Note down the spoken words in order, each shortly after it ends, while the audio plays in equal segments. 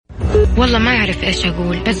والله ما أعرف إيش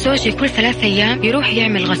أقول، بس زوجي كل 3 أيام يروح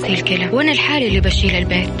يعمل غسيل كلى، وأنا الحالي اللي بشيل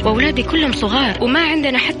البيت، وأولادي كلهم صغار وما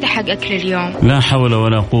عندنا حتى حق أكل اليوم. لا حول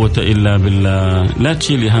ولا قوة إلا بالله. لا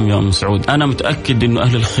تشيلي هم يا أم سعود، أنا متأكد إنه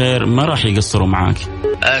أهل الخير ما راح يقصروا معاك.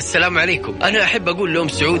 السلام عليكم. أنا أحب أقول لأم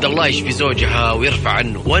سعود الله يشفي زوجها ويرفع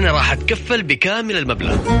عنه، وأنا راح أتكفل بكامل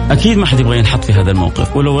المبلغ. أكيد ما حد يبغى ينحط في هذا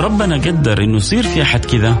الموقف، ولو ربنا قدر إنه يصير في أحد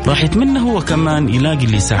كذا راح يتمنى هو كمان يلاقي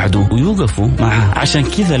اللي يساعده ويوقفوا معه. عشان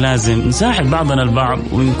كذا لازم نساعد بعضنا البعض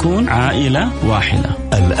ونكون عائلة واحدة.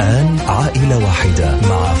 الآن عائلة واحدة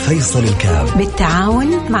مع فيصل الكاف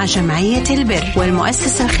بالتعاون مع جمعية البر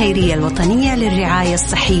والمؤسسة الخيرية الوطنية للرعاية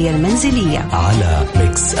الصحية المنزلية على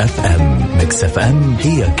ميكس اف ام. ميكس اف ام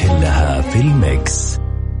هي كلها في الميكس.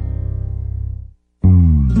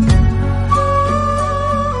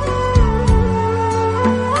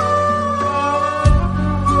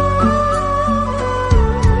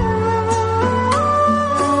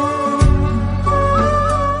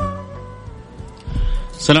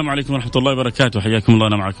 السلام عليكم ورحمة الله وبركاته، حياكم الله.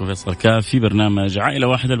 أنا معكم فيصل كاف في برنامج عائلة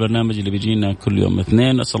واحدة، البرنامج اللي بيجينا كل يوم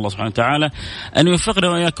اثنين. أسأل الله سبحانه وتعالى أن يوفقنا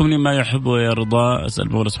وإياكم لما يحب ويرضى. أسأل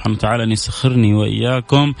الله سبحانه وتعالى أن يسخرني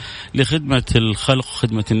وإياكم لخدمة الخلق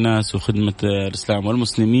وخدمة الناس وخدمة الإسلام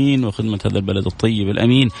والمسلمين وخدمة هذا البلد الطيب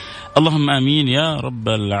الأمين. اللهم آمين يا رب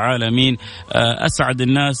العالمين. أسعد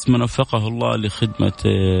الناس من وفقه الله لخدمة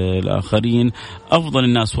الآخرين، أفضل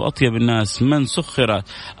الناس وأطيب الناس من سخرت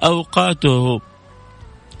أوقاته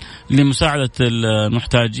لمساعدة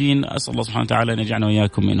المحتاجين. أسأل الله سبحانه وتعالى أن يجعلنا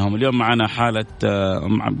وإياكم منهم. اليوم معنا حالة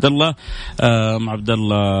أم عبد الله. أم عبد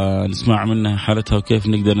الله نسمع منها حالتها وكيف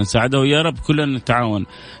نقدر نساعدها، ويا رب كلنا نتعاون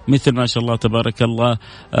مثل ما شاء الله تبارك الله.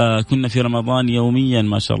 كنا في رمضان يوميا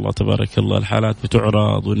ما شاء الله تبارك الله الحالات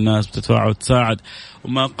بتعرض والناس بتتفاعل وتساعد،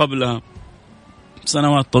 وما قبلها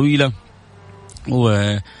سنوات طويلة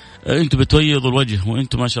أنتم بتويضوا الوجه،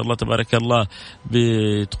 وأنتم ما شاء الله تبارك الله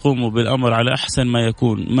بتقوموا بالأمر على أحسن ما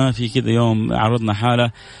يكون. ما في كذا يوم عرضنا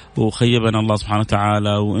حالة وخيبنا الله سبحانه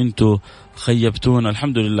وتعالى، وأنتم خيبتونا.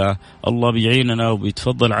 الحمد لله الله بيعيننا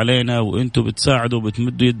وبيتفضل علينا، وأنتم بتساعدوا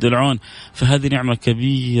وبتمدوا يد العون، فهذه نعمة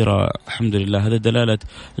كبيرة الحمد لله. هذا دلالة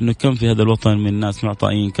أنه كم في هذا الوطن من ناس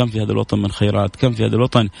معطائين، كم في هذا الوطن من خيرات، كم في هذا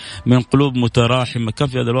الوطن من قلوب متراحمة، كم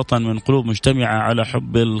في هذا الوطن من قلوب مجتمعة على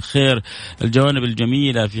حب الخير. الجوانب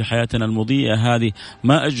الجميلة في حياتنا المضيئة هذه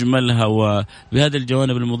ما أجملها، وبهذه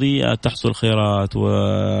الجوانب المضيئة تحصل خيرات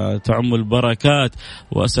وتعم البركات.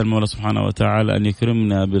 وأسأل الله سبحانه وتعالى أن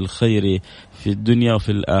يكرمنا بالخير في الدنيا وفي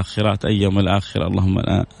الآخرات أيام الآخرة.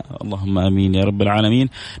 اللهم آمين يا رب العالمين.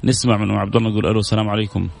 نسمع من عبد الله نقول ألو. السلام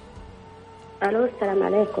عليكم. ألو السلام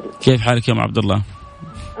عليكم. كيف حالك يا عبد الله؟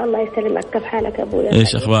 الله يسلمك. كيف حالك أبويا؟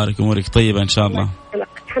 إيش أخبارك؟ أمورك طيبة إن شاء الله؟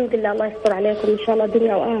 الحمد لله. الله يستر عليكم إن شاء الله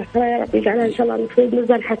دنيا وآخرة يا رب، يجعلها إن شاء الله في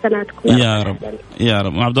ميزان حسناتكم يا رب يا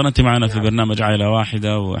رب. عبد الله أنت معنا في برنامج عائلة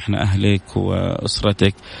واحدة، وإحنا أهلك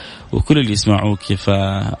وأسرتك وكل اللي يسمعوك،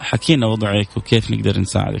 فحكينا وضعك وكيف نقدر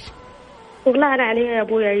نساعدك. والله أنا علي يا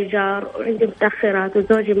أبويا إيجار، وعندي متأخرات،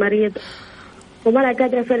 وزوجي مريض، وما أنا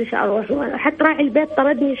قادرة أفرش أروح، حتى راعي البيت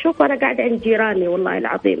طردني. شوف أنا قاعدة عند جيراني والله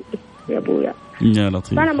العظيم يا أبويا. يا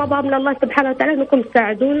لطيف. أنا ما بأمن الله سبحانه وتعالى أنكم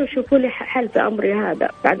تساعدوني وشوفوا لي حل في أمري هذا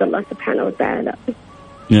بعد الله سبحانه وتعالى.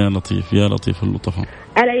 يا لطيف يا لطيف اللطفة.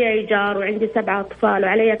 علي إيجار وعندي 7 أطفال،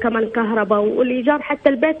 وعلي كمان كهرباء، والإيجار حتى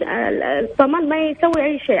البيت الضمان ما يسوي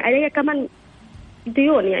أي شيء. علي كمان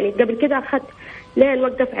ديون، يعني قبل كده أخذت لين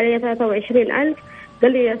وقف علي 23,000.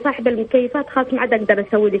 قال لي صاحب المكيفات خلاص ما عاد أقدر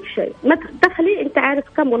أسوي لك شيء، ما تدخلي. أنت عارف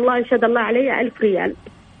كم؟ والله إنشهد الله علي 1000 ريال.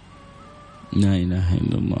 لا إله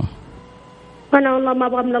إلا الله. أنا والله ما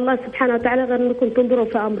أبغى من الله سبحانه وتعالى غير أنكم تنظروا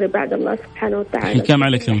في أمري بعد الله سبحانه وتعالى. كم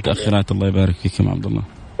عليك المتأخرات؟ الله يبارك فيك يا عبد الله.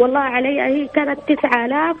 والله علي هي كانت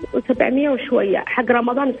 9,700 وشوية. حق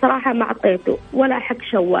رمضان بصراحة ما أعطيته، ولا حق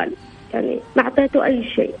شوال، يعني ما أعطيته أي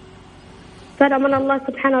شيء. فأنا من الله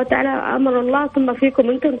سبحانه وتعالى أمر الله ثم فيكم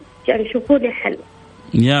أنتم، يعني شوفوا لي حل.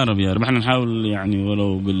 يا رب يا رب. احنا نحاول يعني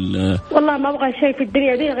ولو والله ما ابغى شيء في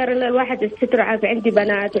الدنيا دي غير ان الواحد يستر عافية. عندي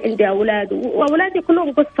بنات وعندي اولاد، واولادي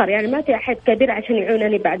كلهم قصر، يعني ما في احد كبير عشان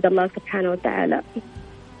يعونني بعد الله سبحانه وتعالى،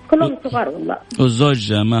 كلهم صغار والله.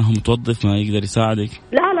 والزوج ما هو متوظف ما يقدر يساعدك؟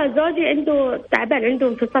 لا زوجي عنده تعبان، عنده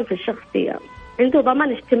انفصال في الشخصية، عنده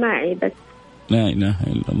ضمان اجتماعي بس. لا اله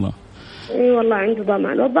الا الله. اي والله عنده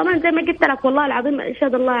ضمان، والضمان زي ما قلت لك والله العظيم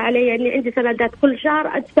اشهد الله علي، يعني عندي سندات كل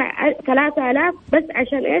شهر ادفع 3,000 بس.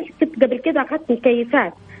 عشان ايش؟ كنت قبل كده اخذت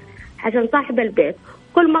مكيفات عشان صاحب البيت،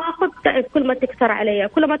 كل ما اخذ تعب، كل ما تكسر علي،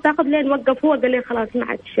 كل ما تاخذ لين وقف هو قال لي خلاص ما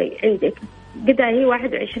عاد شيء عندك. قد هي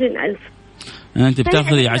 21,000. أنت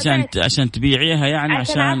بتاخذي عشان تبيعيها يعني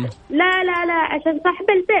عشان لا عشان صاحب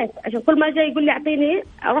البيت، عشان كل ما جاي يقول لي أعطيني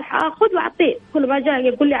أروح أخذ وأعطيه، كل ما جاي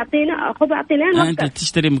يقول لي أعطيني أخذ وأعطيني. أنت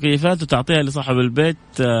تشتري مكيفات وتعطيها لصاحب البيت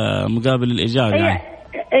مقابل الإيجار يعني.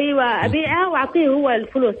 أيوة أبيعها وأعطيه هو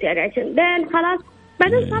الفلوس يعني، عشان لين خلاص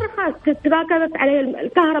بعدين صار خلاص تراكمت علي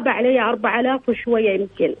الكهرباء علي 4000 وشوية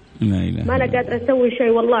يمكن. لا ما أنا قادرة أسوي شيء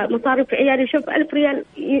والله. مصاريف عيالي شوف 1000 ريال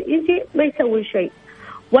يجي ما يسوي شيء.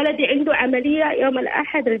 ولدي عنده عملية يوم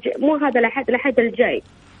الأحد مو هذا الأحد الجاي،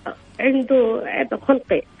 عنده عيب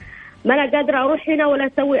خلقي، ما أنا قادرة أروح هنا ولا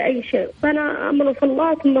أسوي أي شيء. فأنا أمل في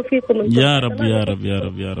الله ثم فيكم يا رب يا رب يا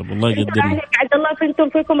رب يا رب. الله يقدرنا. بعد الله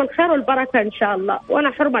فيكم الخير والبركة إن شاء الله،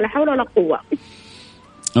 وأنا حرمة لا حول ولا قوة.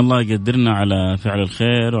 الله يقدرنا على فعل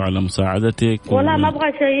الخير وعلى مساعدتك. والله ما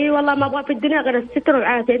أبغى شيء، والله ما أبغى في الدنيا غير الستر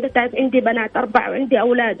والعافية. أنت تعرف عندي بنات 4 وعندي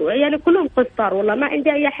أولاد وعيالي كلهم قصار، والله ما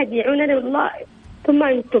عندي أي أحد يعونني والله. ثم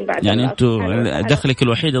أنتم بعد يعني أنتم دخلك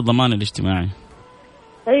الوحيد الضمان الاجتماعي.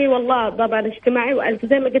 اي والله ضمان اجتماعي و1000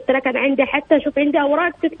 زي ما قلت لك. انا عندي حتى شوف عندي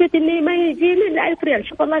اوراق تثبت اني ما يجيني الا 1000 ريال.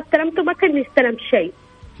 شوف والله استلمته ما كان استلمت شيء،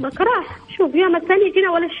 ما كراح. شوف يوم الثاني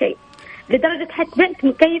يجينا ولا شيء، لدرجه حتى بعت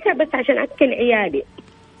مكيفه بس عشان اكل عيالي.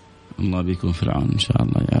 الله بيكون في العون ان شاء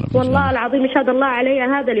الله يا رب. والله العظيم يشهد الله علي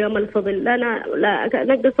هذا اليوم الفضل. انا لا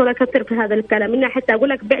نقص ولا كثر في هذا الكلام، اني حتى اقول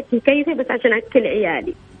لك بعت مكيفه بس عشان اكل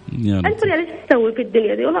عيالي. 1000 ريال ايش تسوي في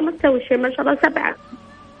الدنيا دي؟ والله ما تسوي شيء، ما شاء الله 7.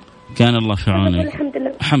 كان الله في عونك. الحمد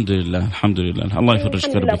لله الحمد لله الحمد لله. الله يفرج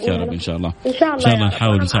كربك يا رب ان شاء الله. ان شاء الله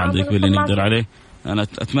نحاول نساعدك باللي نقدر عليه. انا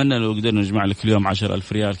اتمنى لو قدرنا نجمع لك اليوم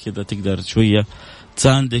 10,000 ريال كذا تقدر شويه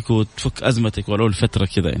تساندك وتفك ازمتك ولو الفتره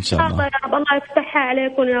كذا ان شاء الله. يا رب الله يفتحها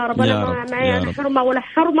عليكم يا رب. انا ما معي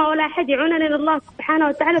حرمه ولا احد يعونني الا الله سبحانه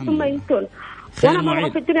وتعالى ثم انتم. وانا ما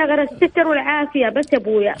في الدنيا غير الستر والعافيه بس يا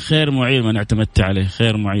ابويا. خير معين من اعتمدت عليه،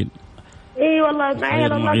 خير معين. اي والله معي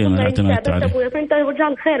الله ثم انت بس ابويا. فانت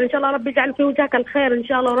رجال خير ان شاء الله، ربي يجعل في وجهك الخير ان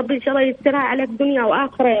شاء الله، وربي ان شاء الله يسترها عليك دنيا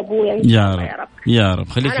واخره يا ابويا ان شاء الله يا رب. يا رب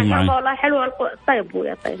خليكي معي. انا والله حلوه. طيب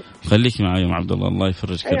ابويا طيب خليكي معي يا عبد الله. الله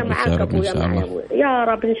يفرج كربك يا رب ان شاء الله. يا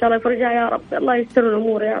رب ان شاء الله يفرجها يا رب. الله يستر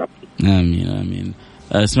الامور يا رب. امين امين.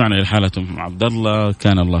 اسمعنا لحالة أم عبد الله،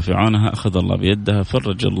 كان الله في عونها، أخذ الله بيدها،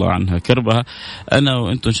 فرج الله عنها كربها. أنا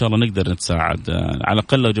وأنتم إن شاء الله نقدر نتساعد. على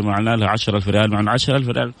الأقل لو جمعنا لها 10,000 ريال، مع 10,000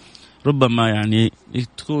 ريال ربما يعني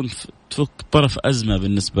تكون تفك طرف أزمة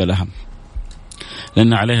بالنسبة لها،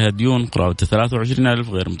 لأن عليها ديون قرابة 23,000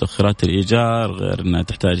 غير متأخرات الإيجار، غير أنها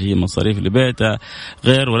تحتاج هي مصاريف لبيتها،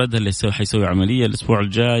 غير ولدها اللي حيسوي عملية الأسبوع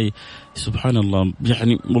الجاي. سبحان الله،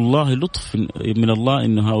 يعني والله لطف من الله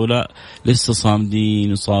إنه هؤلاء لسه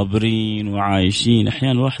صامدين وصابرين وعايشين.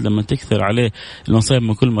 أحيانا الواحد لما تكثر عليه المصائب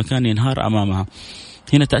من كل مكان ينهار أمامها.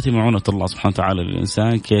 هنا تأتي معونة الله سبحانه وتعالى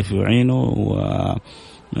للإنسان كيف يعينه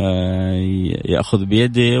يأخذ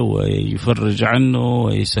بيده ويفرج عنه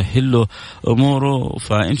ويسهل له أموره.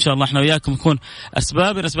 فإن شاء الله احنا وياكم نكون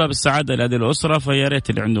أسباب من أسباب السعادة لهذه الأسرة. فيا ريت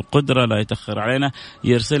اللي عنده قدرة لا يتأخر علينا،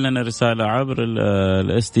 يرسل لنا رسالة عبر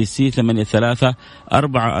STC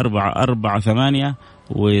 834448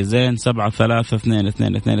 وزين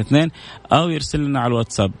 732222 أو يرسل لنا على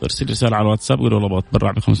الواتساب. ارسل رسالة على الواتساب قول والله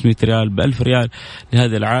بتبرع ب500 ريال ب1000 ريال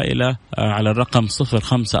لهذه العائلة على الرقم 054-88-11-700.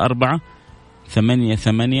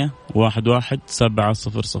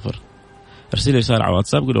 ارسل رسالة على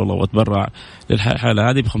الواتساب قول والله بتبرع للحالة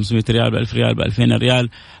هذه ب500 ريال ب1000 ريال ب2000 ريال،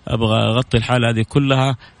 أبغى أغطي الحالة هذه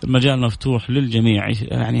كلها. المجال مفتوح للجميع،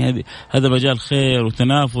 يعني هذا مجال خير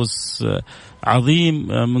وتنافس عظيم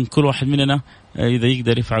من كل واحد مننا. إذا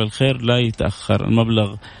يقدر يفعل الخير لا يتأخر.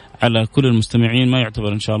 المبلغ على كل المستمعين ما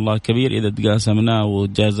يعتبر إن شاء الله كبير إذا تقاسمناه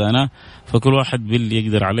وتجازناه، فكل واحد باللي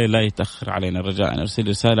يقدر عليه لا يتأخر علينا. رجاء ارسل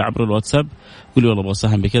رسالة عبر الواتساب قولي والله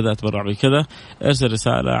بساهم بكذا أتبرع بكذا. ارسل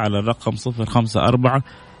رسالة على الرقم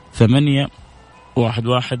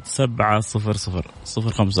 054-88-11-700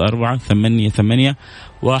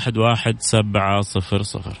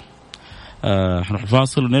 054-88-11-700. حنروح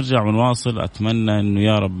الفاصل ونرجع ونواصل. أتمنى أنه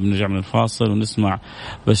يا رب نرجع من الفاصل ونسمع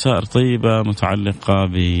بشائر طيبة متعلقة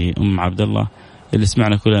بأم عبد الله اللي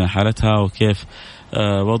سمعنا كلنا حالتها وكيف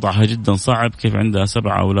وضعها جدا صعب، كيف عندها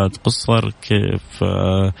 7 أولاد قصر، كيف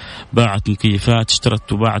باعت مكيفات،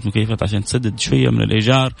 اشترت وباعت مكيفات عشان تسدد شوية من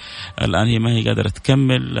الإيجار. الآن هي ما هي قادرة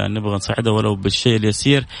تكمل، نبغى نساعدها ولو بالشيء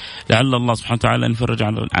اليسير. لعل الله سبحانه وتعالى نفرج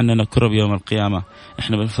عننا كرب يوم القيامة.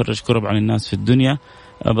 احنا بنفرج كرب عن الناس في الدنيا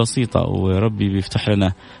بسيطة، وربي بيفتح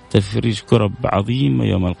لنا تفريج كرب عظيم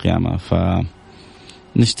يوم القيامة.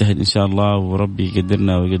 فنجتهد إن شاء الله وربي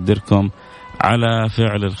يقدرنا ويقدركم على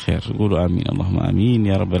فعل الخير. قولوا آمين اللهم آمين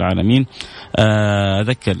يا رب العالمين.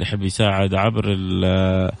 أذكر اللي يحب يساعد عبر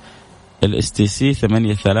STC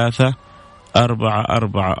 83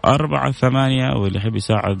 44448. واللي يحب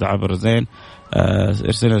يساعد عبر زين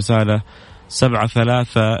ارسل رسالة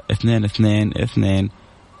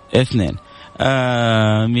 732222.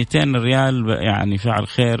 200 ريال يعني فعل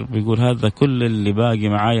خير. بيقول هذا كل اللي باقي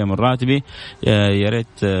معايا من راتبي، يا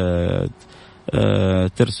ريت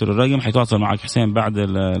ترسل الرقم، حيتواصل معك حسين بعد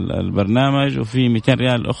البرنامج. وفي 200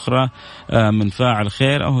 ريال أخرى من فاعل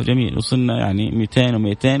خير. جميل، وصلنا يعني 200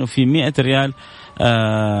 و200. وفي 100 ريال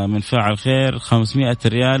من فاعل خير، 500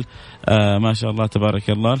 ريال. ما شاء الله تبارك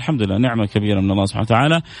الله، الحمد لله، نعمة كبيرة من الله سبحانه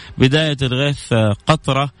وتعالى. بداية الغيث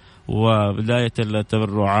قطرة، وبداية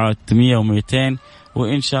التبرعات 100 و200.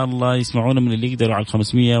 وإن شاء الله يسمعونا من اللي يقدروا على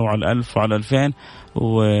 500 وعلى 1000 وعلى 2000.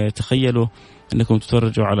 وتخيلوا أنكم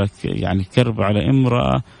تتفرجوا على يعني كرب على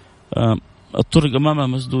امرأة الطرق أمامها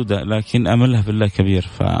مسدودة، لكن أملها بالله كبير.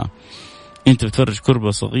 أنت بتفرج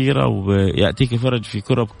كربة صغيرة ويأتيك فرج في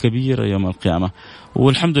كرب كبيرة يوم القيامة.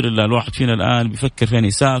 والحمد لله الواحد فينا الآن بيفكر فين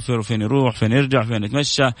يسافر وفين يروح، فين يرجع، فين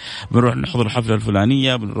يتمشى. بنروح نحضر الحفلة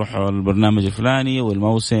الفلانية، بنروح البرنامج الفلاني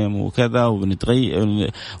والموسم وكذا،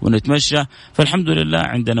 ونتمشى. فالحمد لله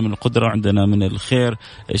عندنا من القدرة وعندنا من الخير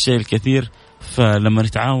الشيء الكثير. فلما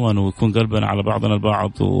نتعاون ويكون قلبنا على بعضنا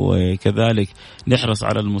البعض، وكذلك نحرص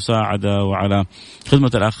على المساعدة وعلى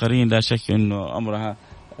خدمة الآخرين، لا شك أنه أمرها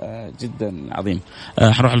جدا عظيم.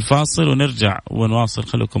 حنروح الفاصل ونرجع ونواصل.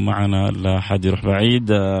 خليكم معنا لا حد يروح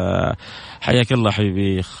بعيد. حياك الله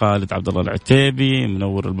حبيبي خالد عبد الله العتيبي،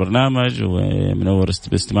 منور البرنامج ومنور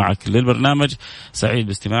باستماعك للبرنامج. سعيد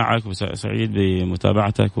باستماعك وسعيد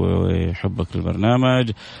بمتابعتك وحبك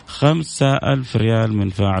للبرنامج. 5000 ريال من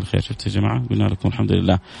فاعل خير. شفتوا يا جماعة، قلنا لكم الحمد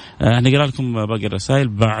لله. نقرأ لكم باقي الرسائل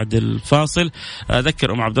بعد الفاصل.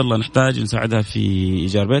 أذكر عبد الله نحتاج نساعدها في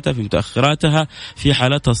إيجار بيتها، في متأخراتها، في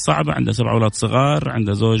حالتها الصعبة. عندها 7 أولاد صغار،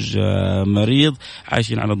 عندها زوج مريض،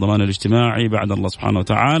 عايشين على الضمان الاجتماعي بعد الله سبحانه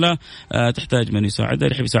وتعالى. تحتاج من يساعدها.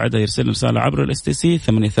 اللي يحب يساعدها يرسل رسالة عبر الاستيسي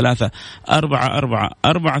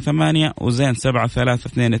 834448 وزين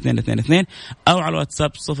 732222، أو على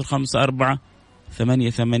الواتساب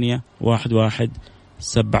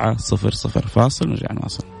 0548811700. فاصل ونرجع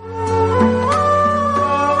نواصل.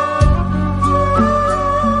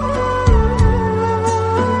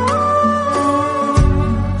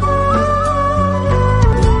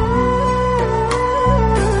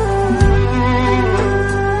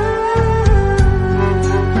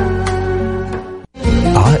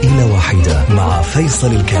 مع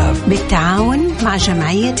فيصل الكاف بالتعاون مع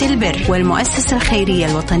جمعية البر والمؤسسة الخيرية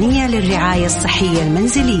الوطنية للرعاية الصحية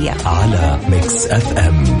المنزلية على ميكس اف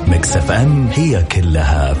ام. ميكس اف ام هي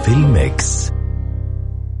كلها في الميكس.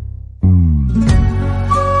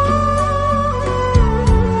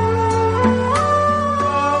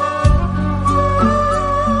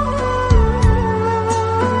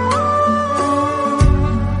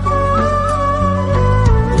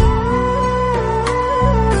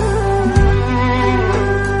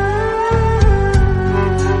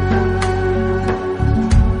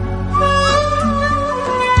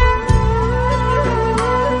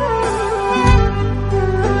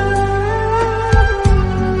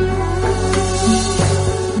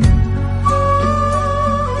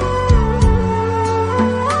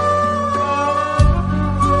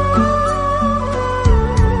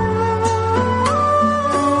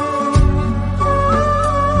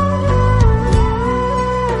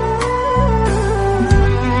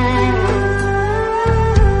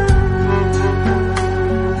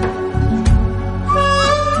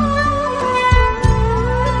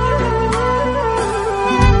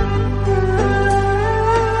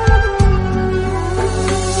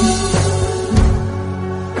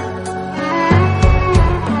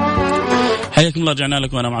 حياكم الله، رجعنا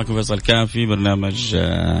لكم وأنا معكم فيصل كافي، برنامج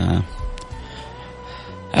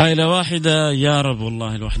عائلة واحدة. يا رب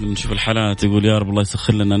والله الواحد من يشوف الحالات يقول يا رب الله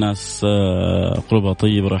يسخر لنا ناس قلوبها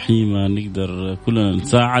طيبة رحيمة، نقدر كلنا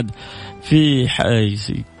نساعد في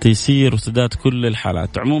تيسير وسداد كل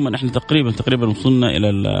الحالات. عموما احنا تقريبا وصلنا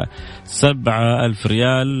إلى 7000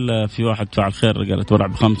 ريال. في واحد فعل خير قال اتبرع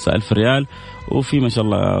ب5000 ريال، وفي ما شاء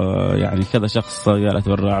الله يعني كذا شخص قال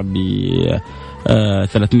اتبرع ب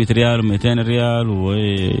 300 ريال و200 ريال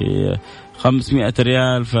و500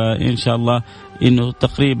 ريال. فإن شاء الله إنه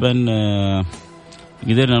تقريبا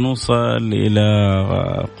قدرنا نوصل إلى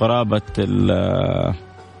قرابة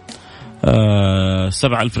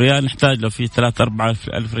 7,000 ريال. نحتاج لو في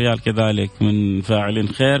 3-4,000 ريال كذلك من فاعلين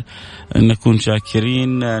خير، نكون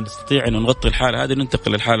شاكرين. نستطيع أن نغطي الحالة هذه،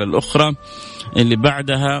 ننتقل للحالة الأخرى اللي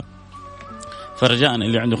بعدها. فرجاء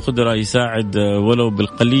اللي عنده قدرة يساعد ولو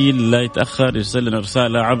بالقليل لا يتأخر، يرسل لنا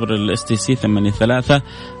رسالة عبر الاستيسي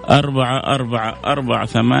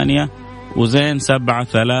 834448 وزين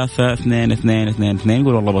 732222.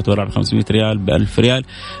 قول والله بتورع ب500 ريال ب1000 ريال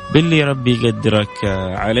باللي ربي يقدرك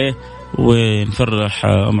عليه. ونفرح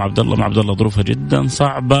أم عبد الله. أم عبد الله ظروفها جدا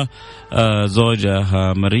صعبة،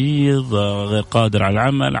 زوجها مريض، غير قادر على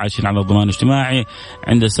العمل، عايشين على ضمان اجتماعي،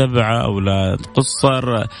 عنده 7 أولاد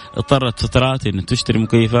قصر، اضطرت فترات أن تشتري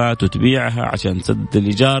مكيفات وتبيعها عشان تسدد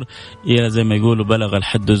الإيجار، إلى زي ما يقولوا بلغ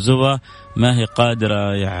الحد الزوى، ما هي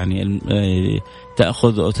قادرة يعني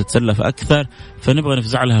تأخذ أو تتسلف أكثر. فنبغى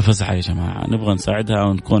نفزع لها فزعة يا جماعة، نبغى نساعدها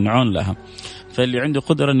ونكون عون لها. فاللي عنده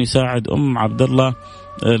قدرة أن يساعد أم عبد الله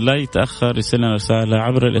لا يتأخر، يرسلنا رسالة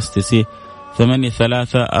عبر الSTC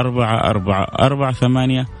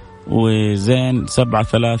 834448 وزين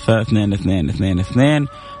 732222.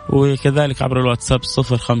 وكذلك عبر الواتساب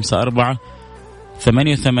 054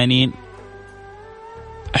 88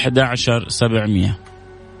 11700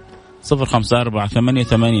 054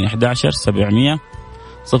 88 11700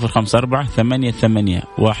 054 88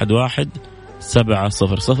 11700.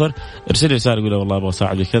 ارسل رسالة قول والله أبغى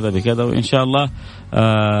أساعد بكذا بكذا، وإن شاء الله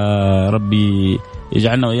ربي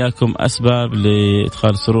يجعلنا وإياكم أسباب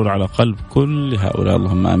لإدخال سرور على قلب كل هؤلاء،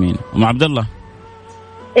 اللهم آمين. ومع عبد الله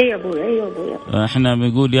ايوه ابويا، ايوه ابويا، احنا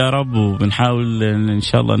بنقول يا رب، وبنحاول ان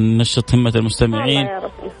شاء الله ننشط همة المستمعين.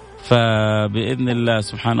 فبإذن الله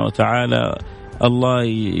سبحانه وتعالى الله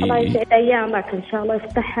يسعد ايامك ان شاء الله،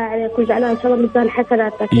 يفتحها عليك ويجعلها ان شاء الله ميزان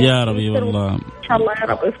حسناتك يا رب. والله ان شاء الله يا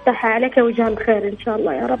رب يفتحها عليك وجه الخير ان شاء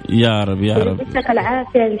الله يا رب، يا رب يا رب، يديك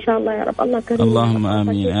العافيه ان شاء الله يا رب. الله كريم، اللهم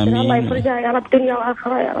امين امين. الله يفرجها يا رب دنيا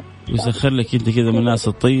واخره يا رب، ويسخر لك انت كذا من الناس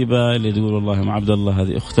الطيبه اللي تقول والله مع عبد الله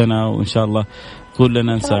هذه اختنا، وان شاء الله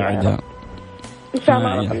كلنا نساعدها إن شاء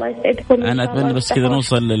الله. الله يسعدكم. أنا أتمنى بس كذا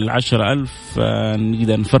نوصل لل10,000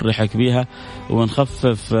 نقدر نفرحك بيها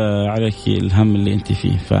ونخفف عليك الهم اللي أنت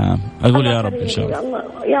فيه. فأقول يا رب إن شاء الله.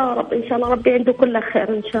 يا رب إن شاء الله ربي عنده كل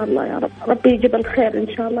خير إن شاء الله يا رب، ربي يجيب الخير إن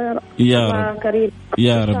شاء الله يا رب. يا رب كريم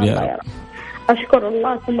يا رب يا رب. أشكر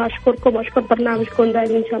الله ثم أشكركم وأشكر برنامجكم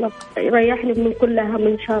دائما إن شاء الله يريحني من كل هم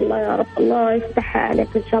إن شاء الله يا رب. الله يفتحها عليك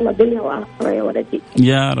إن شاء الله دنيا وآخرة يا ولدي.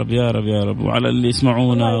 يا رب يا رب يا رب. وعلى اللي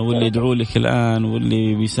يسمعونا واللي يدعوا لك الآن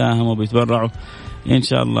واللي بيساهموا وبيتبرعوا إن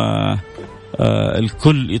شاء الله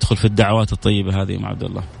الكل يدخل في الدعوات الطيبة هذه مع عبد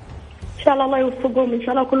الله. إن شاء الله يوفقهم إن شاء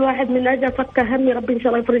الله، كل واحد من أجل فك همي ربي إن شاء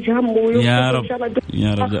الله يفرج همه يا رب إن شاء الله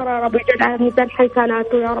يا رب. ربي يجعل ميزان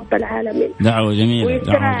حسناته يا رب العالمين. دعوة جميلة.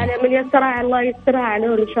 ويسترها على من يسترها، الله يسترها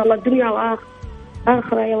عليهم إن شاء الله الدنيا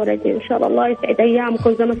وآخرة يا ولدي إن شاء الله. الله يسعد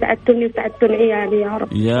أيامكم زي ما سعدتني وسعدتني عيالي يا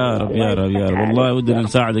رب. يا رب يا رب يا رب. والله ودنا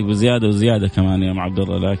نساعدك بزيادة وزيادة كمان يا عبد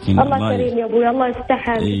الله، لكن الله كريم يا أبوي، الله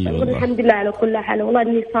يفتحها. أقول الحمد لله على كل حال، والله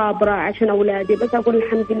إني صابرة عشان أولادي، بس أقول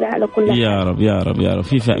الحمد لله على كل حال. يا رب يا رب يا رب.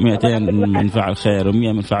 في 200 من فعل خير و100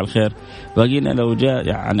 من فعل خير باقينا. لو جاء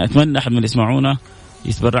يعني أتمنى أحد من اللي يسمعونا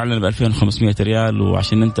يتبرع لنا ب2500 ريال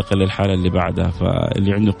وعشان ننتقل للحالة اللي بعدها.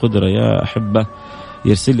 فاللي عنده قدرة يا أحبة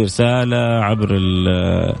يرسل لي رسالة عبر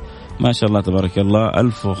ما شاء الله تبارك الله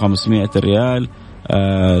 1500 ريال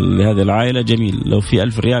لهذه العائلة. جميل لو في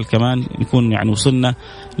 1000 ريال كمان نكون يعني وصلنا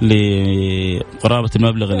لقرابة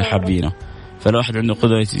المبلغ اللي حابينه. فلو أحد عنده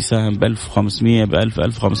قدرة يساهم ب1500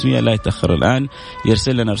 ب1000 لا يتأخر الآن،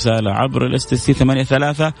 يرسل لنا رسالة عبر الSTC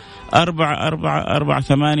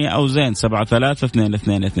 834448 أو زين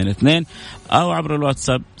 732222 أو عبر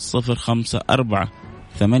الواتساب 054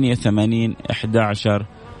 88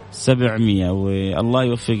 11700. والله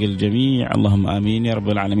يوفق الجميع اللهم آمين يا رب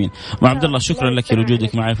العالمين. مع عبد الله شكرا لك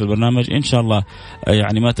لوجودك معي في البرنامج. إن شاء الله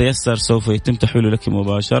يعني ما تيسر سوف يتم تحويله لك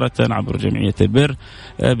مباشرة عبر جمعية البر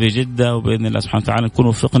بجدة، وبإذن الله سبحانه وتعالى نكون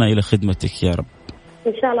وفقنا إلى خدمتك يا رب.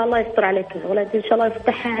 إن شاء الله. الله يستر عليك يا ولدي إن شاء الله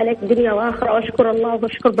يفتحها عليك دنيا وآخرة. وأشكر الله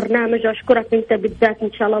وأشكر برنامج وأشكرك أنت بالذات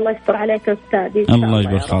إن شاء الله. الله يستر عليك يا أستاذي. الله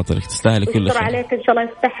يجبر خاطرك، تستاهل كل خير. يستر عليك إن شاء الله،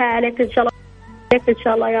 يفتحها عليك إن شاء الله إن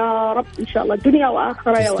شاء الله يا رب. إن شاء الله دنيا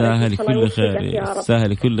وآخرة يا ولد. تستاهل كل خير،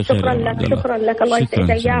 تستاهل كل خير. شكرا لك شكرا لك. الله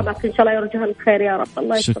يسعد أيامك إن شاء الله يرجعها الخير يا رب.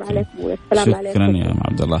 الله يستر عليك والسلام عليكم. شكرا يا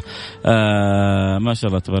عبد الله. ما شاء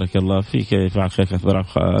الله تبارك الله فيك فعل خير. كانت برع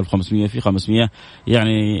 1500 في 500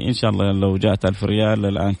 يعني إن شاء الله لو جاءت 1000 ريال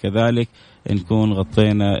الآن كذلك نكون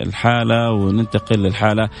غطينا الحالة وننتقل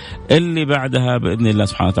للحالة اللي بعدها بإذن الله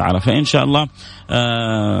سبحانه وتعالى. فإن شاء الله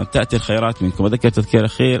تأتي الخيرات منكم. أذكر تذكير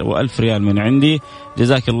خير و1000 ريال من عندي.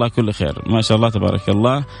 جزاك الله كل خير ما شاء الله تبارك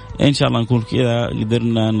الله. إن شاء الله نكون كذا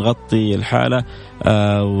قدرنا نغطي الحالة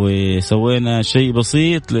وسوينا شيء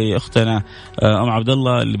بسيط لأختنا أم عبد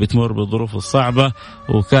الله اللي بتمر بالظروف الصعبة،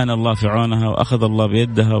 وكان الله في عونها وأخذ الله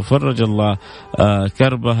بيدها وفرج الله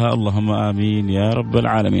كربها اللهم آمين يا رب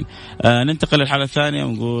العالمين. ننتقل للحالة الثانية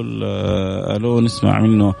ونقول ألو. نسمع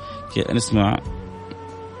منه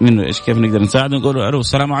إيش كيف نقدر نساعده. نقول ألو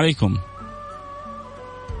السلام عليكم.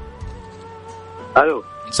 الو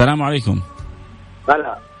السلام عليكم.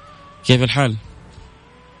 هلا، كيف الحال؟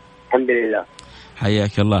 الحمد لله.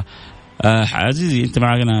 حياك الله. عزيزي انت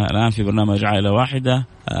معنا الان في برنامج عائله واحده.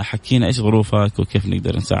 حكينا ايش ظروفك وكيف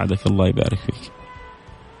نقدر نساعدك. الله يبارك فيك.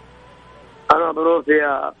 انا ظروفي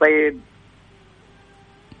يا طيب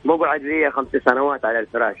مقعد لي 5 سنوات على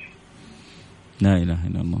الفراش. لا اله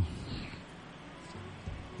الا الله.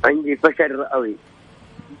 عندي فشل رئوي.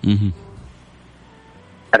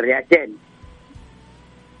 الرئتين.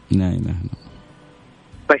 لا اله الا الله.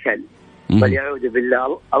 فشل. فليعوذ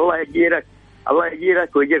بالله. الله يجيرك، الله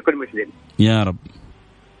يجيرك ويجير كل مسلم يا رب.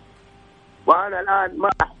 وانا الان ما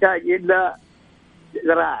احتاج الا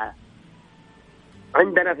زراعه.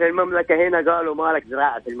 عندنا في المملكه هنا قالوا مالك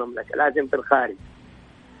زراعه في المملكه، لازم في الخارج.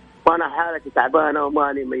 وانا حالتي تعبانه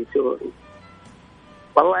ومالي ميسور،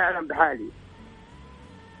 والله يعلم بحالي.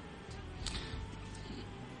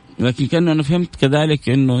 لكن كأنه أنا فهمت كذلك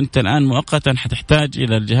أنه أنت الآن مؤقتا حتحتاج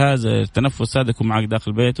إلى الجهاز التنفس هذا يكون معك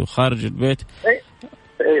داخل البيت وخارج البيت.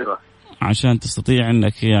 أيوة. عشان تستطيع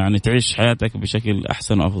أنك يعني تعيش حياتك بشكل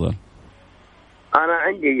أحسن وأفضل. أنا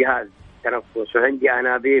عندي جهاز تنفس وعندي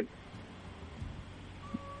أنابيب،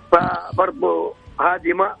 فبرضو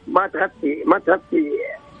هذه ما تغطي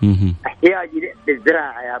احتياجي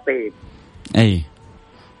للزراعة يا طيب. أي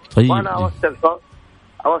طيب. وأنا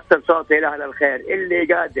أوصل صوتي لأهل الخير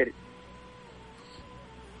اللي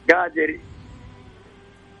قادر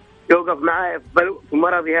يوقف معي في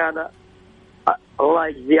مرضي هذا، الله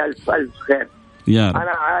يجزيه ألف خير يا رب.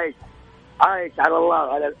 أنا عايش على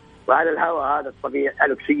الله وعلى الهواء هذا الطبيعي،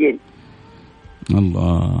 الأكسجين.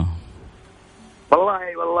 الله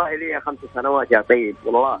والله لي 5 سنوات يا طيب.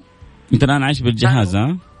 والله أنت الآن عايش بالجهاز؟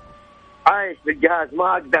 ها؟ عايش بالجهاز،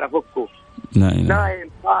 ما أقدر أفكه. لا إله. نايم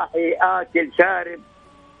صاحي آكل شارب.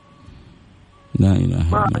 لا إله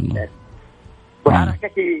إلا الله.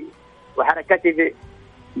 وحركتي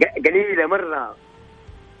قليلة مرة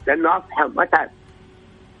لأنه أفحم أتعب.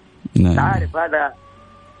 تعرف هذا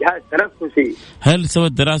جهاز تنفسي. هل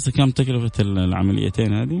سويت دراسة كم تكلفة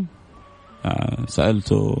العمليتين هذه؟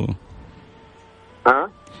 سألته.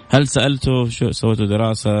 هل سألته شو سويتوا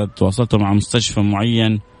دراسة؟ تواصلتوا مع مستشفى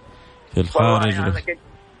معين في الخارج؟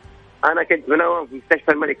 أنا كنت منوم في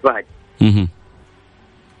مستشفى الملك فهد.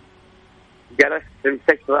 جلست في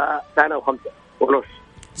المستشفى 1.5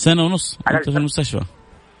 سنة. 1.5 سنة أنت في المستشفى؟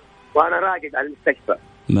 وأنا راقد على المستشفى.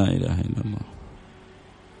 لا إله إلا الله.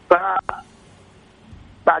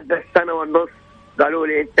 بعد 1.5 سنة قالوا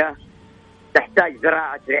لي أنت تحتاج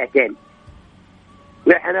زراعة رئتين.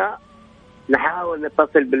 نحن نحاول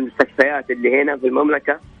نتصل بالمستشفيات اللي هنا في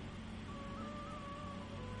المملكة،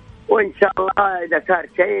 وإن شاء الله إذا صار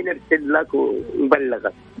شيء نرسل لك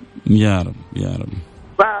ونبلغك. يا رب يا رب.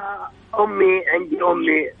 عندي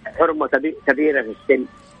أمي حرمة كبيرة في السن،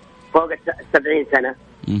 فوق 70 سنة.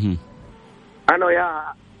 أنا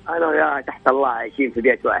وياها تحت الله عايشين في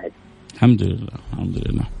بيت واحد. الحمد لله الحمد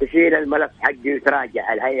لله. تشيل الملف حقي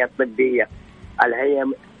وتراجع الهيئة الطبية،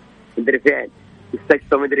 الهيئة مدري فين،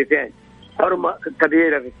 مستشفى مدري فين، حرمة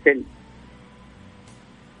كبيرة في السن.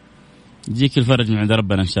 يجيك الفرج من عند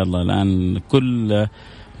ربنا إن شاء الله. الآن كل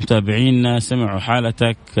متابعينا سمعوا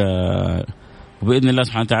حالتك، وبإذن الله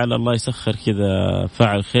سبحانه وتعالى الله يسخر كذا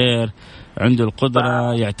فاعل خير عنده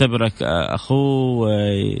القدرة يعتبرك أخوه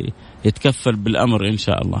ويتكفل بالأمر إن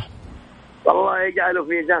شاء الله. والله يجعله في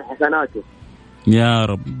ميزان حسناته يا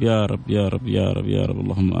رب يا رب يا رب يا رب يا رب،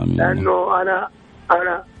 اللهم آمين. لأنه أنا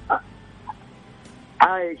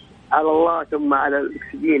عايش على الله ثم على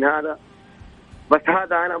الأكسجين هذا، بس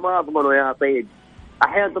هذا أنا ما أضمنه يا طيب.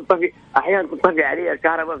 أحيانا تنطفي علي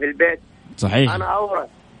الكهرباء في البيت. صحيح. أنا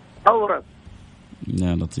أورث.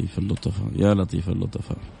 يا لطيف اللطفة يا لطيف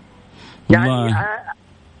اللطفة. يعني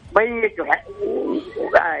ميت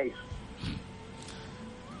وعايش.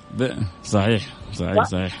 صحيح.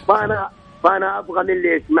 فأنا أبغى من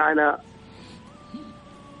اللي يسمعنا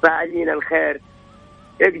فاعلين الخير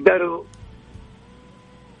يقدروا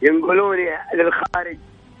ينقلوني للخارج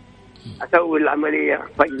أسوي العملية،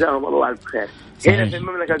 فجزاهم الله الخير. هنا في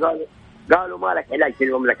المملكة قالوا ما لك علاج في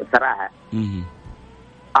المملكة بصراحة.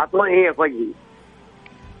 أعطوني هي فجي.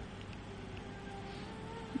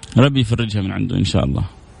 ربي يفرجها من عنده إن شاء الله.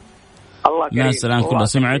 الله كريم. الناس الآن كلها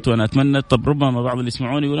سمعت، وأنا أتمنى. طب ربما بعض اللي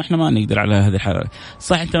يسمعوني يقول إحنا ما نقدر على هذه الحالة.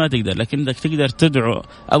 صح أنت ما تقدر، لكن إنك تقدر تدعو.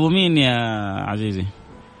 أبو مين يا عزيزي؟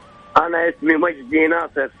 أنا اسمي مجدي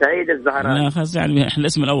ناصر سعيد الزهراني. لا خلاص يعني إحنا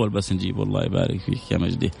الاسم الأول بس نجيب. الله يبارك فيك يا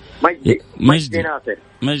مجدي. مجدي ناصر.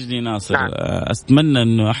 مجدي ناصر. نعم. أتمنى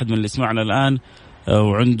إنه أحد من اللي يسمعنا الآن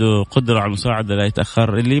وعنده قدرة على المساعدة لا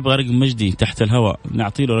يتأخر. اللي يبغى رقم مجدي تحت الهواء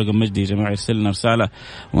نعطي له رقم مجدي يا جماعة، يرسل لنا رسالة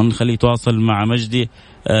ونخليه يتواصل مع مجدي.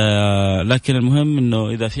 لكن المهم انه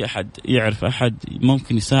اذا في احد يعرف احد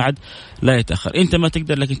ممكن يساعد لا يتأخر. انت ما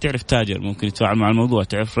تقدر لكن تعرف تاجر ممكن يتفاعل مع الموضوع،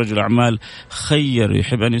 تعرف رجل اعمال خير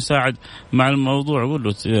يحب ان يساعد مع الموضوع، قول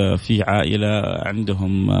له في عائلة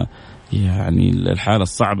عندهم يعني الحالة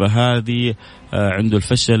الصعبة هذه، عنده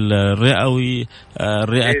الفشل الرئوي،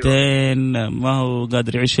 الرئتين، ما هو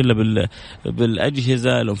قادر يعيش إلا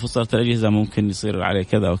بالأجهزة، لو انفصلت الأجهزة ممكن يصير عليه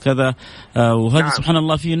كذا وكذا. وهذا سبحان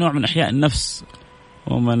الله فيه نوع من أحياء النفس،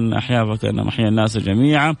 ومن أحياء فكأنما أحيا الناس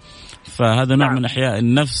جميعا. فهذا نوع من أحياء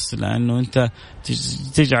النفس، لأنه أنت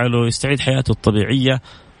تجعله يستعيد حياته الطبيعية.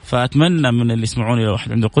 فأتمنى من اللي يسمعوني لو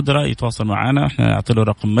واحد عنده قدرة يتواصل معنا، احنا نعطي له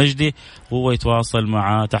رقم مجدي وهو يتواصل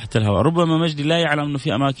مع تحت الهواء. ربما مجدي لا يعلم انه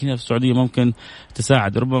في اماكن في السعودية ممكن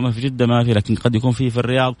تساعد، ربما في جدة ما في، لكن قد يكون في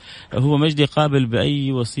الرياض. هو مجدي قابل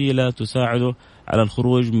بأي وسيلة تساعده على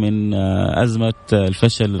الخروج من أزمة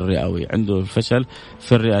الفشل الرئوي، عنده الفشل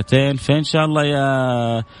في الرئتين. فإن شاء الله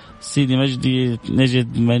يا سيدي مجدي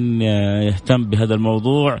نجد من يهتم بهذا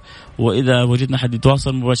الموضوع، وإذا وجدنا حد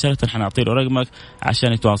يتواصل مباشرة حنعطيه له رقمك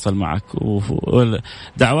عشان يتواصل معك.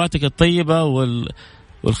 ودعواتك الطيبة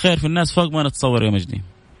والخير في الناس فوق ما نتصور يا مجدي.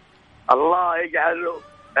 الله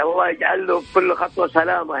يجعل له كل خطوة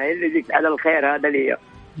سلامة، اللي يجيك على الخير هذا لي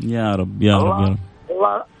يا رب يا رب يا رب.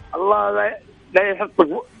 الله لا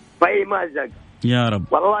يحطه في أي مأزق يا رب.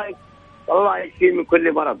 والله يشفيه من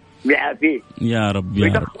كل مرض ويعافيه يا رب يا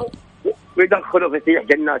رب، ويدخله في سيح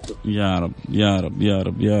جناته يا رب يا رب يا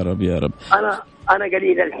رب يا رب يا رب. أنا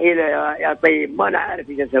قليل الحيلة يا طيب، ما أنا عارف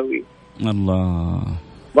إيش أسوي. الله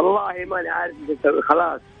والله ما أنا عارف إيش أسوي،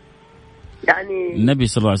 خلاص. يعني النبي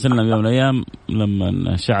صلى الله عليه وسلم يوم من الأيام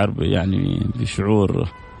لما شعر يعني بشعور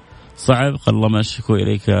صعب قال اللهم أشكو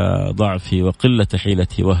إليك ضعفي وقلة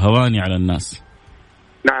حيلتي وهواني على الناس.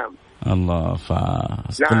 نعم الله.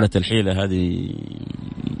 فقلة الحيلة هذه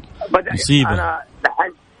مصيبة. أنا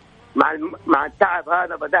مع التعب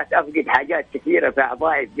هذا بدأت أفقد حاجات كثيرة في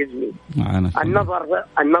أعضائي في جسمي.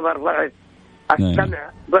 النظر ضعف، السمع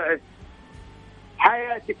ضعف،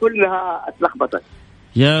 حياتي كلها اتلخبطت.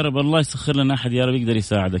 يا رب الله يسخر لنا أحد يا رب يقدر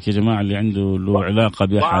يساعدك يا جماعة. اللي عنده له علاقة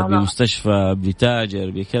بأحد بمستشفى بتاجر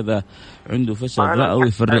بكذا عنده فشل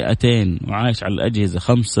رئوي في الرئتين وعايش على الأجهزة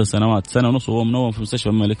 5 سنوات، 1.5 سنة وهو منوم في مستشفى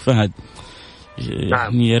الملك فهد،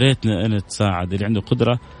 يعني يا ريت نتساعد. اللي عنده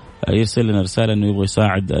قدرة يرسل لنا رسالة إنه يبغى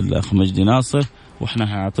يساعد الأخ مجدي ناصر، وإحنا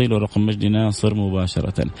هنعطي له رقم مجدي ناصر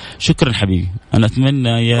مباشرة. شكرا حبيبي، أنا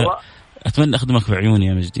أتمنى أخدمك بعيوني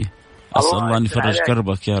يا مجدي. أسأل الله أن يفرج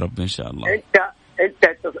كربك يا رب إن شاء الله. أنت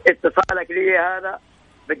اتصالك لي هذا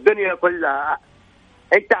بالدنيا كلها،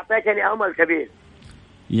 أنت أعطيتني أمل كبير.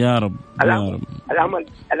 يا رب يا رب.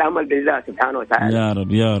 الأمل بالله سبحانه وتعالى. يا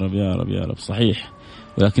رب يا رب يا رب يا رب. صحيح،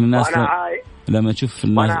 ولكن الناس لما تشوف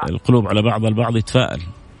الناس القلوب على بعض البعض يتفائل،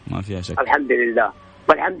 ما فيها شك. الحمد لله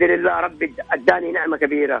والحمد لله، ربي أداني نعمة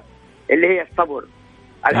كبيرة اللي هي الصبر.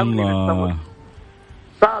 الحمد لله الصبر.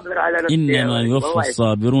 صابر على نفسي. إنما يوفى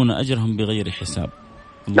الصابرون أجرهم بغير حساب.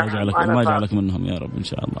 الله يجعلك منهم يا رب إن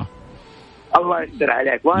شاء الله. الله يستر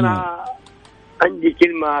عليك. وأنا عندي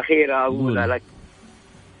كلمة أخيرة أقولها لك،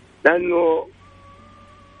 لأنه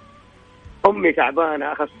أمي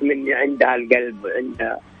تعبانة أخص مني، عندها القلب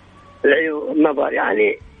وعندها العيون النظر،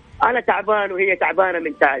 يعني أنا تعبان وهي تعبانة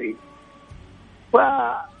من تعبي.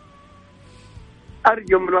 فأرجو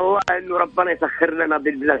من الله إنه ربنا يسخر لنا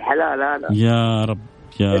بالبلاد الحلال هذا يا رب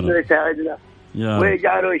يا رب، يساعدنا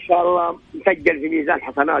ويجعله إن شاء الله مسجل في ميزان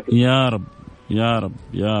حسناته يا رب يا رب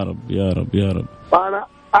يا رب يا رب يا رب. فأنا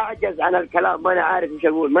أعجز عن الكلام، ما أنا عارف إيش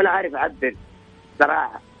أقول، ما أنا عارف أعبر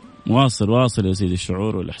صراحة. واصل يا سيدي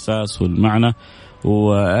الشعور والإحساس والمعنى،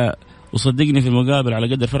 وصدقني في المقابل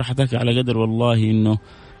على قدر فرحتك على قدر والله إنه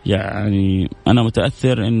يعني أنا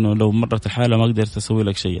متأثر إنه لو مرت الحالة ما قدرت أسوي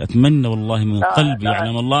لك شيء. أتمنى والله من قلبي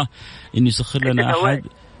يعلم الله إنه يسخر لنا أحد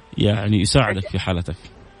يعني يساعدك في حالتك.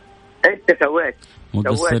 أنت سويت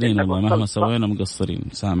مقصرين والله، مهما سوينا مقصرين،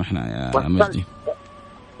 سامحنا يا مجدي.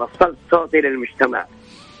 وصلت صوتي للمجتمع.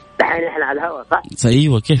 الحين إحنا على الهواء صح؟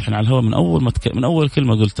 أيوة، كيف إحنا على الهواء من أول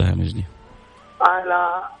كلمة قلتها يا مجدي.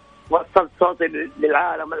 أنا وصلت صوتي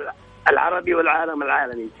للعالم العربي والعالم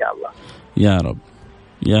العالمي إن شاء الله يا رب.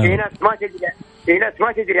 في ناس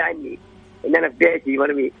ما تدري عني إن أنا في بيتي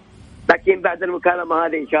مرمي، لكن بعد المكالمة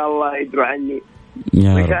هذه إن شاء الله يدروا عني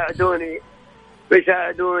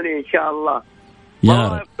ويساعدوني إن شاء الله. يا الله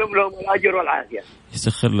رب يكتب لهم الأجر والعافية.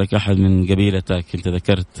 يسخر لك أحد من قبيلتك. أنت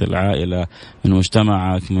ذكرت العائلة، من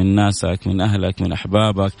مجتمعك، من ناسك، من أهلك، من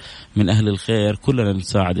أحبابك، من أهل الخير، كلنا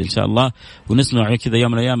نساعد إن شاء الله، ونسمع كذا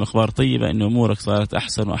يوم من الأيام أخبار طيبة إنه أمورك صارت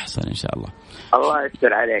أحسن وأحسن إن شاء الله. الله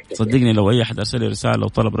يستر عليك. صدقني لو أي أحد أرسل لي رسالة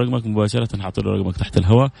وطلب رقمك مباشرة حاط له رقمك تحت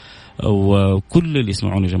الهواء. وكل اللي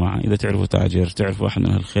يسمعون يا جماعة، إذا تعرفوا تاجر، تعرفوا أحد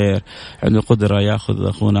من الخير عنده قدرة يأخذ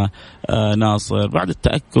أخونا ناصر بعد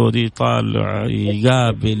التأكد، يطالع،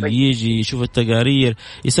 يقابل، يجي يشوف التقارير،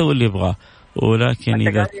 يسوي اللي يبغاه. ولكن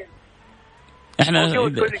إذا إحنا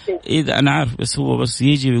إذا أنا عارف، بس هو بس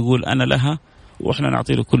يجي ويقول أنا لها، وإحنا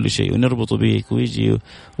نعطي له كل شيء ونربطه بيك، ويجي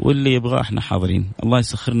واللي يبغاه إحنا حاضرين. الله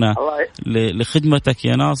يسخرنا لخدمتك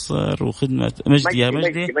يا ناصر، وخدمة مجدي يا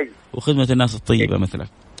مجدي، وخدمة الناس الطيبة مثلك.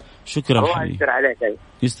 شكرا الله حبيبي. يستر عليك.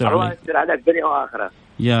 الله يستر عليك دنيا وآخرة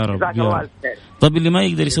يا رب يا رب. طب اللي ما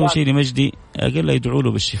يقدر يسوي شيء لمجدي، أقل يدعو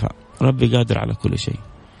له بالشفاء. ربي قادر على كل شيء.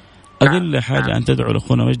 أقل حاجة أن تدعو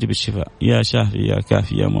لأخونا مجدي بالشفاء. يا شافي يا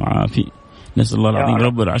كافي يا معافي، نسأل الله العظيم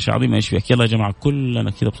رب العرش العظيم يشفيك. يلا يا جماعة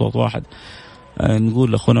كلنا كذا بصوت واحد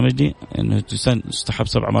نقول لأخونا مجدي أنه تستحب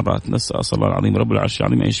 7 مرات. أسأل الله العظيم رب العرش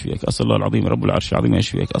العظيم يشفيك، أسأل الله العظيم رب العرش العظيم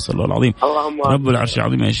يشفيك، أسأل الله العظيم رب العرش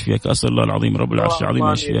العظيم يشفيك، أسأل الله العظيم رب العرش العظيم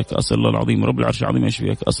يشفيك، أسأل الله العظيم رب العرش العظيم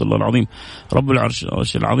يشفيك، أسأل الله العظيم رب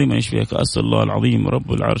العرش العظيم يشفيك، أسأل الله العظيم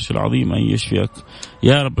رب العرش العظيم أن يشفيك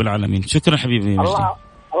يا رب العالمين. شكرا حبيبي مجدي.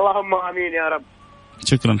 اللهم آمين يا رب.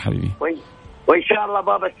 شكرا حبيبي. وإن شاء الله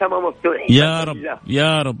باب السماء مفتوح يا رب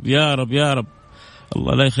يا رب يا رب يا رب.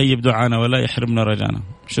 الله لا يخيب دعانا ولا يحرمنا رجانا.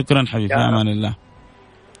 شكرا حبيبي، في أمان الله.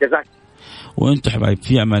 جزاك. وانتم حبايب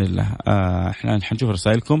في أمان الله. احنا حنشوف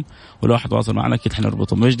رسائلكم، ولو أحد واصل معنا أكيد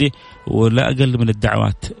حنربطه بمجدي. ولا أقل من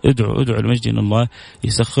الدعوات، ادعوا لمجدي إن الله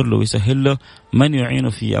يسخر له ويسهل له من يعينه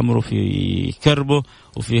في أمره، في كربه،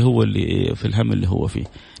 وفي هو اللي في الهم اللي هو فيه.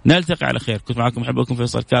 نلتقي على خير. كنت معكم محبكم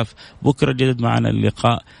فيصل كاف. بكرة جدد معنا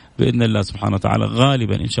اللقاء بإذن الله سبحانه وتعالى.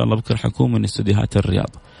 غالبا إن شاء الله بكرة حكون من استديوهات الرياض،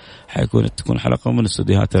 تكون حلقة من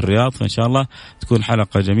استديوهات الرياض، فإن شاء الله تكون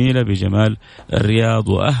حلقة جميلة بجمال الرياض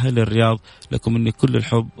وأهل الرياض. لكم مني كل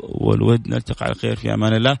الحب والود. نلتقي على خير في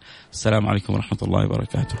أمان الله. السلام عليكم ورحمة الله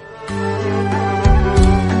وبركاته.